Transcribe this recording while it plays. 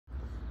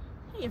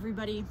Hey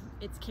everybody,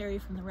 it's Carrie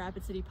from the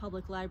Rapid City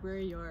Public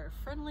Library, your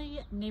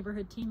friendly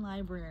neighborhood teen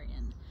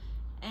librarian.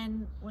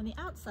 And when the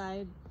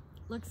outside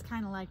looks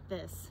kind of like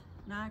this,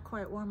 not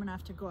quite warm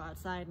enough to go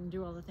outside and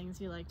do all the things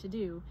you like to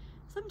do,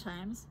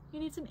 sometimes you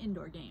need some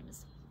indoor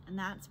games. And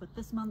that's what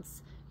this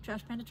month's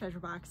Trash Panda Treasure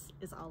Box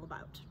is all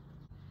about.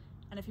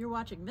 And if you're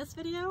watching this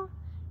video,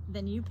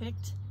 then you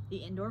picked the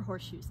Indoor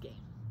Horseshoes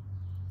game.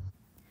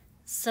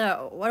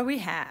 So what do we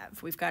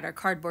have? We've got our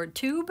cardboard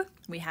tube,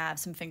 we have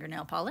some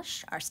fingernail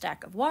polish, our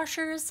stack of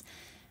washers,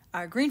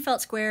 our green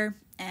felt square,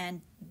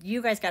 and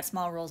you guys got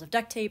small rolls of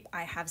duct tape.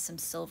 I have some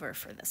silver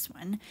for this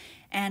one.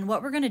 And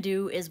what we're gonna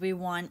do is we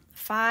want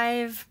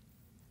 5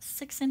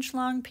 6-inch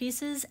long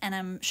pieces, and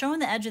I'm showing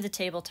the edge of the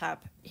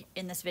tabletop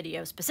in this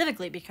video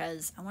specifically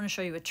because I wanna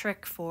show you a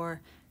trick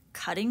for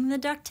cutting the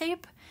duct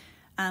tape.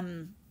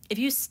 If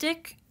you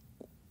stick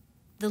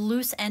the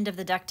loose end of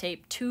the duct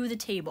tape to the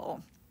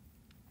table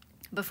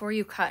before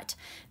you cut,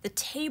 the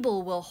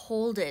table will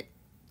hold it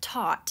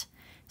taut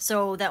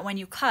so that when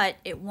you cut,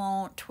 it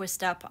won't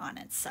twist up on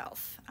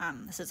itself.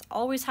 This is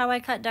always how I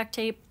cut duct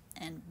tape,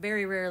 and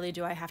very rarely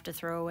do I have to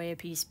throw away a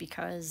piece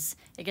because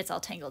it gets all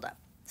tangled up.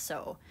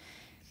 So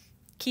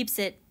keeps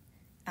it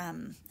a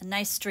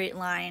nice straight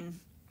line,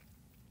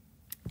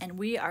 and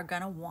we are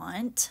gonna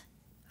want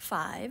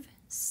 5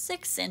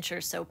 6-inch or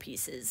so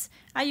pieces.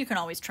 You can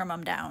always trim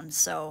them down,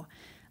 so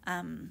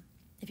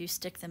if you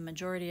stick the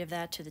majority of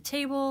that to the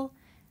table,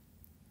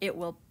 it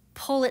will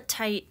pull it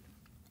tight,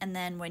 and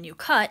then when you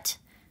cut,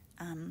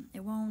 it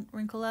won't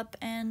wrinkle up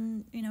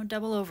and,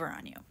 double over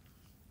on you.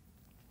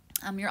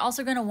 You're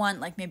also going to want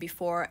like maybe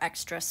 4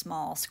 extra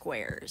small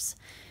squares.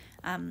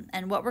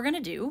 And what we're going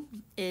to do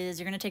is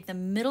you're going to take the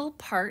middle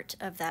part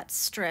of that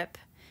strip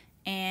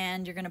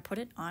and you're going to put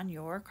it on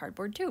your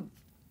cardboard tube.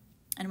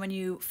 And when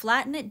you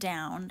flatten it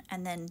down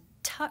and then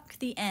tuck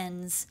the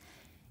ends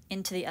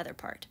into the other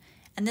part,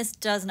 and this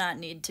does not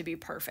need to be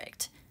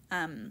perfect.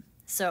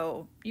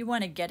 So you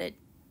want to get it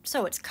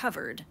so it's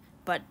covered,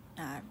 but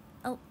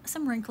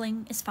some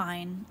wrinkling is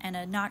fine, and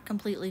a not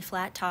completely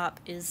flat top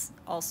is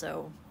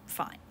also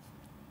fine.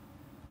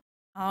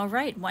 All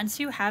right, once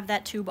you have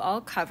that tube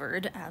all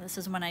covered, this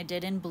is one I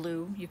did in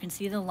blue. You can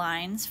see the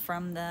lines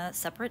from the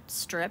separate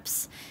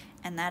strips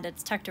and that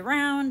it's tucked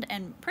around,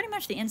 and pretty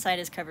much the inside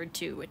is covered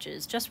too, which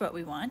is just what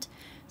we want.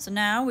 So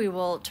now we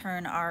will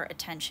turn our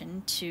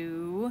attention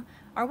to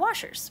our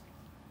washers.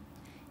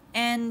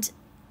 And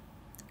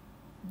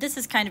this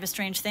is kind of a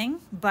strange thing,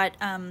 but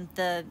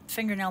the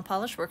fingernail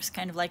polish works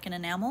kind of like an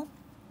enamel,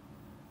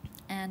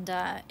 and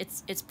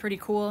it's pretty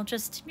cool.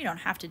 Just, you don't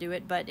have to do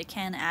it, but it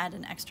can add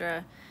an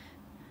extra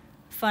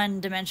fun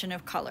dimension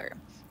of color.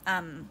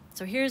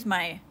 So here's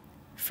my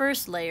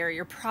first layer.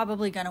 You're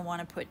probably going to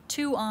want to put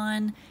 2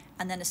 on,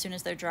 and then as soon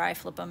as they're dry,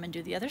 flip them and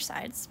do the other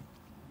sides.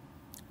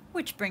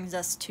 Which brings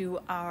us to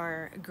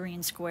our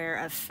green square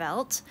of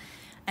felt.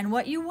 And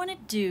what you want to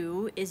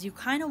do is you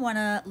kind of want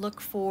to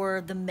look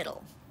for the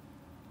middle.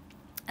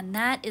 And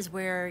that is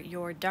where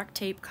your duct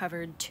tape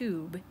covered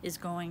tube is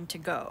going to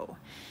go.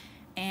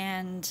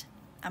 And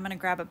I'm going to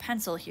grab a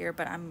pencil here,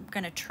 but I'm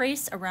going to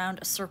trace around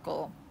a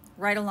circle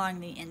right along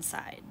the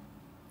inside,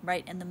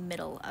 right in the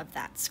middle of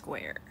that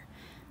square.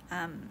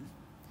 And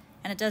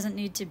it doesn't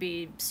need to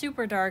be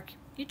super dark.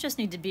 You just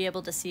need to be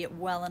able to see it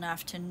well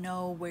enough to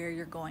know where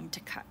you're going to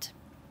cut.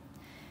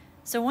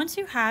 So once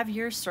you have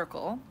your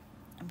circle,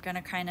 I'm going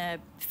to kind of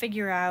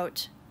figure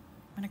out,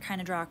 I'm going to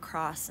kind of draw a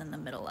cross in the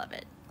middle of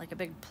it, like a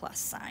big plus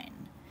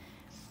sign.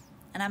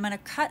 And I'm going to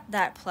cut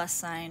that plus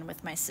sign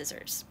with my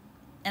scissors.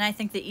 And I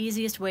think the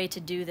easiest way to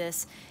do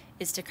this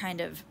is to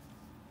kind of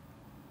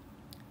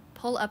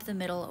pull up the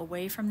middle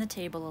away from the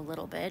table a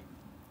little bit,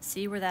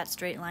 see where that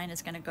straight line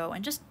is going to go,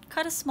 and just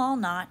cut a small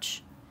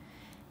notch.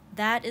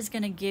 That is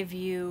going to give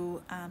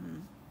you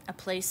a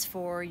place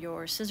for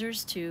your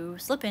scissors to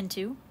slip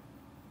into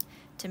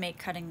to make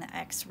cutting the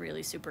X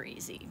really super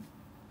easy.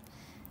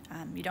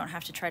 You don't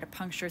have to try to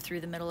puncture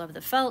through the middle of the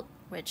felt,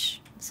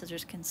 which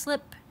scissors can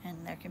slip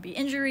and there can be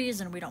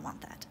injuries, and we don't want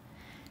that.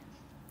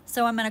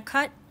 So I'm going to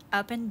cut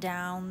up and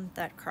down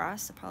that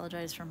cross.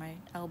 Apologize for my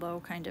elbow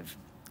kind of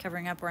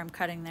covering up where I'm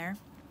cutting there.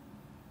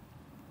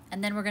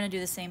 And then we're going to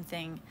do the same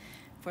thing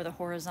for the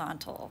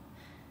horizontal.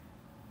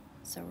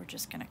 So we're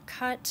just going to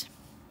cut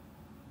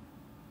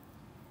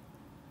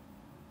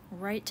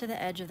right to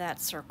the edge of that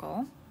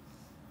circle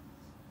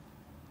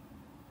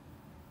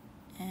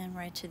and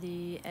right to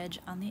the edge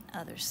on the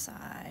other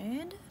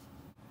side.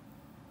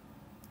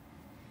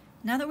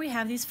 Now that we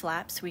have these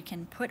flaps, we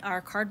can put our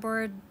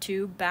cardboard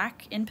tube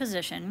back in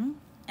position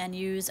and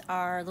use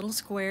our little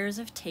squares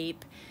of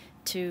tape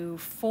to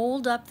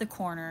fold up the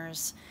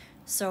corners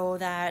so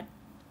that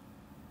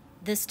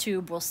this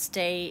tube will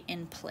stay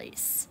in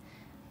place.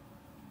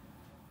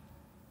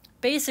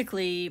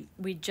 Basically,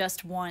 we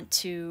just want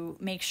to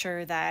make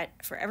sure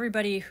that for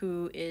everybody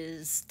who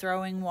is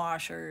throwing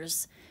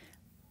washers,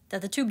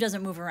 that the tube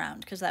doesn't move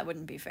around, because that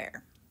wouldn't be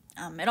fair.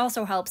 It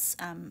also helps,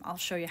 I'll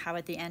show you how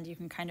at the end you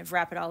can kind of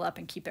wrap it all up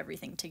and keep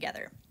everything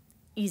together.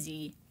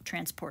 Easy,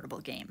 transportable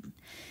game.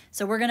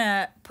 So we're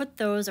gonna put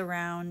those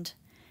around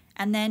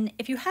And then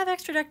if you have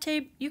extra duct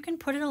tape, you can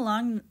put it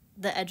along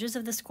the edges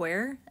of the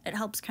square. It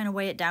helps kind of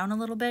weigh it down a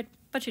little bit,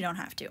 but you don't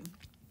have to.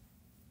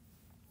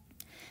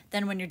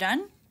 Then when you're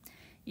done,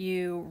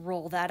 you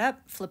roll that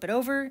up, flip it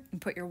over, and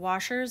put your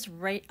washers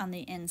right on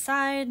the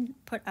inside,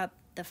 put up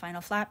the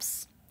final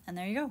flaps, and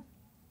there you go.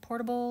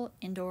 Portable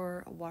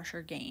indoor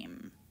washer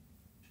game.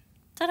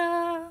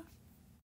 Ta-da!